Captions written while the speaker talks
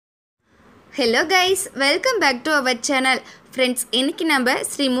Hello guys, welcome back to our channel. Friends, இன்னைக்கு நம்ம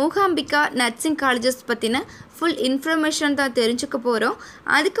Sri Mookambika nursing colleges பத்தின full information தான் தெரிஞ்சுக்க போறோம்.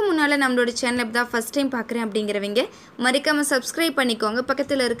 அதுக்கு முன்னால நம்மளோட சேனலை இப்ப தான் first time பார்க்கறேன் அப்படிங்கறவங்க மறக்காம subscribe பண்ணிக்கோங்க.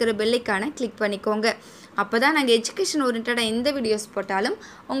 பக்கத்துல இருக்கிற bell ஐகானை click பண்ணிக்கோங்க. அப்பதான் நாங்க எஜுகேஷன் ஓரியன்டடா எந்த வீடியோஸ் போட்டாலும்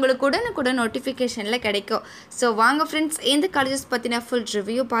உங்களுக்கு உடனுக்குடன் நோட்டிஃபிகேஷன்ல கிடைக்கும். சோ வாங்க friends, இந்த காலேஜஸ் பத்தின full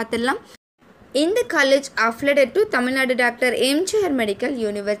review பார்த்திடலாம். In the college affiliated to Tamil Nadu Dr. MGR Medical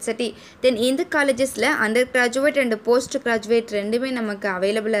University. Then in the colleges la undergraduate and postgraduate ரெண்டுமே நமக்கு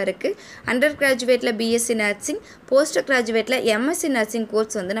available இருக்கு. Undergraduate la BSc nursing, postgraduate la MSc nursing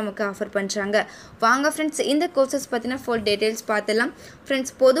course வந்து நமக்கு offer பண்றாங்க. வாங்க friends, இந்த courses பத்தின full details பார்த்தலாம்.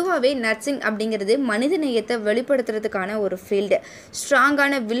 Friends, பொதுவாவே நர்சிங் அப்படிங்கிறது மனித நேயத்தை வெளிப்படுத்துறதுக்கான ஒரு ஃபீல்ட்.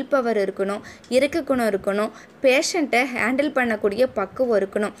 ஸ்ட்ராங்கான வில் பவர் இருக்கணும், இரக்க குணம் இருக்கணும், பேஷண்ட்டை ஹேண்டில் பண்ணக்கூடிய பக்குவம்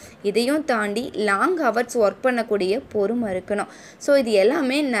இருக்கணும். இதையும் தாண்டி லாங் ஹவர்ஸ் ஒர்க் பண்ணக்கூடிய பொறுமை இருக்கணும். ஸோ இது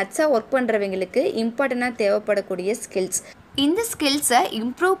எல்லாமே நர்ஸாக ஒர்க் பண்ணுறவங்களுக்கு இம்பார்ட்டண்ட்டாக தேவைப்படக்கூடிய ஸ்கில்ஸ். இந்த ஸ்கில்ஸை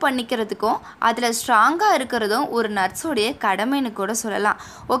இம்ப்ரூவ் பண்ணிக்கிறதுக்கும் அதில் ஸ்ட்ராங்காக இருக்கிறதும் ஒரு நர்ஸோடைய கடமைன்னு கூட சொல்லலாம்.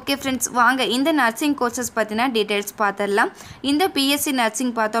 ஓகே ஃப்ரெண்ட்ஸ், வாங்க இந்த நர்சிங் கோர்சஸ் பற்றின டீட்டெயில்ஸ் பார்த்துடலாம். இந்த பிஎஸ்சி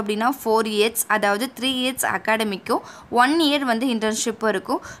நர்சிங் பார்த்தோம் அப்படின்னா 4 இயர்ஸ், அதாவது 3 இயர்ஸ் அகாடமிக்கும் 1 இயர் வந்து இன்டர்ன்ஷிப்பும்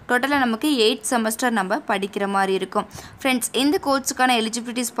இருக்கும். டோட்டலாக நமக்கு 8 செமஸ்டர் நம்ம படிக்கிற மாதிரி இருக்கும். ஃப்ரெண்ட்ஸ், இந்த கோர்ஸுக்கான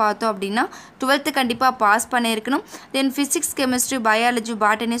எலிஜிபிலிட்டிஸ் பார்த்தோம் அப்படின்னா 12th கண்டிப்பாக பாஸ் பண்ணியிருக்கணும். தென் physics, chemistry, biology,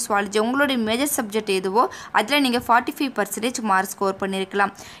 botany, zoology உங்களுடைய மேஜர் சப்ஜெக்ட் எதுவோ அதில் நீங்கள் 45% மார்க் ஸ்கோர்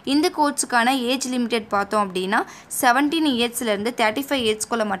பண்ணியிருக்கலாம். இந்த கோர்ஸுக்கான ஏஜ் லிமிட்டட் பார்த்தோம் அப்படின்னா 17 இயர்ஸ்லேருந்து 35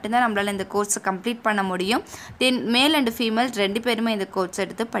 இயர்ஸ்க்குள்ளே மட்டும்தான் நம்மளால் இந்த கோர்ஸை கம்ப்ளீட் பண்ண முடியும். தென் மேல் அண்ட் ஃபீமேல் 2 பேருமே இந்த கோர்ஸ்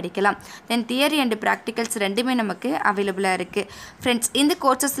எடுத்து படிக்கலாம். தென் தியரி அண்ட் ப்ராக்டிகல்ஸ் ரெண்டுமே நமக்கு அவைலபிளாக இருக்குது. ஃப்ரெண்ட்ஸ், இந்த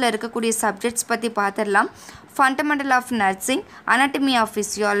கோர்சஸில் இருக்கக்கூடிய சப்ஜெக்ட்ஸ் பற்றி பார்த்துடலாம். Fundamental of nursing, anatomy of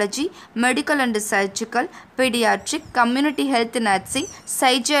physiology, medical and surgical, paediatric, community health nursing,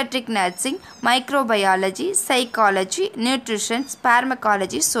 சைஜியாட்ரிக் nursing, microbiology, psychology, nutritions,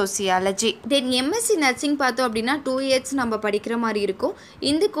 pharmacology, sociology. Then MSc nursing பார்த்தோம் அப்படின்னா 2 இயர்ஸ் நம்ம படிக்கிற மாதிரி இருக்கும்.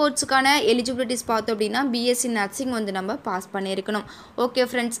 இந்த கோர்ஸுக்கான எலிஜிபிலிட்டிஸ் பார்த்தோம் அப்படின்னா பிஎஸ்சி நர்சிங் வந்து நம்ம பாஸ் பண்ணியிருக்கணும். ஓகே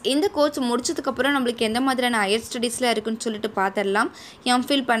ஃப்ரெண்ட்ஸ், இந்த கோர்ஸ் முடிச்சதுக்கப்புறம் நம்மளுக்கு எந்த மாதிரியான ஹையர் ஸ்டடீஸில் இருக்குன்னு சொல்லிட்டு பார்த்துடலாம்.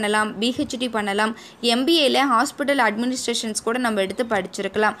 எம்ஃபில் பண்ணலாம், பிஹெச்டி பண்ணலாம், எம்பிஏல ஹாஸ்பிட்டல் அட்மினிஸ்ட்ரேஷன்ஸ் கூட நம்ம எடுத்து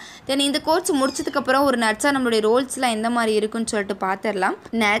படிச்சிருக்கலாம். தென் இந்த கோர்ஸ் முடிச்சதுக்கப்புறம் ஒரு நர்ஸாக நம்மளுடைய ரோல்ஸ்லாம் எந்த மாதிரி இருக்குன்னு சொல்லிட்டு பார்த்துடலாம்.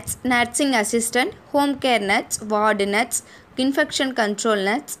 Nurse, nursing assistant, home care nurse, ward nurse, infection control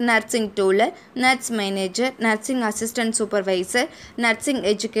nurse, nursing டூலர், nurse manager, nursing assistant supervisor, nursing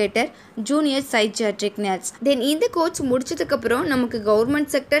educator, junior சைஜியாட்ரிக் nurse. தென் இந்த கோர்ஸ் முடிச்சதுக்கப்புறம் நமக்கு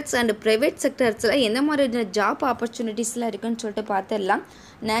கவர்மெண்ட் செக்டர்ஸ் அண்ட் ப்ரைவேட் செக்டர்ஸில் எந்த மாதிரியான ஜாப் ஆப்பர்ச்சுனிட்டிஸ்லாம் இருக்குன்னு சொல்லிட்டு பார்த்துடலாம்.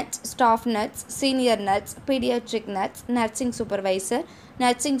 Nurse, staff nurse, senior nurse, paediatric nurse, nursing supervisor,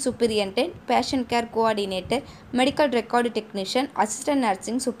 nursing சூப்பரியன்டென்ட், patient care coordinator, medical record technician, assistant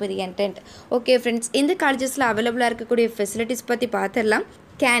nursing சூப்பரியன்டென்ட். Okay friends, இந்த காலேஜஸில் அவைலபிளாக இருக்கக்கூடிய ஃபெசிலிட்டிஸ் பற்றி பார்த்துடலாம்.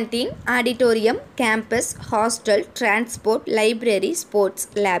 Canteen, auditorium, campus, hostel, transport, library, sports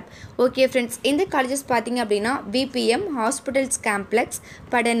lab. Okay friends, இந்த colleges பார்த்தீங்க அப்படின்னா BBM hospitals complex,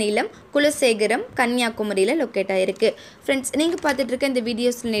 படநிலம், Kulasekaram, கன்னியாகுமரியில் லொக்கேட் ஆகிருக்கு. ஃப்ரெண்ட்ஸ், நீங்கள் பார்த்துட்டு இருக்க இந்த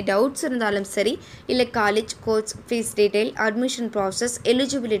வீடியோஸில் டவுட்ஸ் இருந்தாலும் சரி, இல்லை college course fees detail, admission process,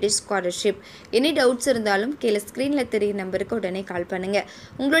 eligibility, scholarship, any doubts இருந்தாலும் கீழே ஸ்க்ரீனில் தெரிய நம்பருக்கு உடனே கால் பண்ணுங்கள்.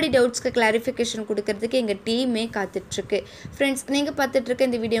 உங்களுடைய டவுட்ஸ்க்கு கிளாரிஃபிகேஷன் கொடுக்கறதுக்கு எங்கள் டீமே காத்துட்ருக்கு. ஃப்ரெண்ட்ஸ், நீங்கள் பார்த்துட்டு இருக்க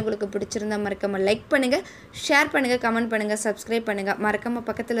இந்த வீடியோ உங்களுக்கு பிடிச்சிருந்தா மறக்காம லைக் பண்ணுங்க, ஷேர் பண்ணுங்க, கமெண்ட் பண்ணுங்க, சப்ஸ்கிரைப் பண்ணுங்க, மறக்காம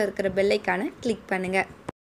பக்கத்தில் இருக்கிற பெல் ஐகானை கிளிக் பண்ணுங்க.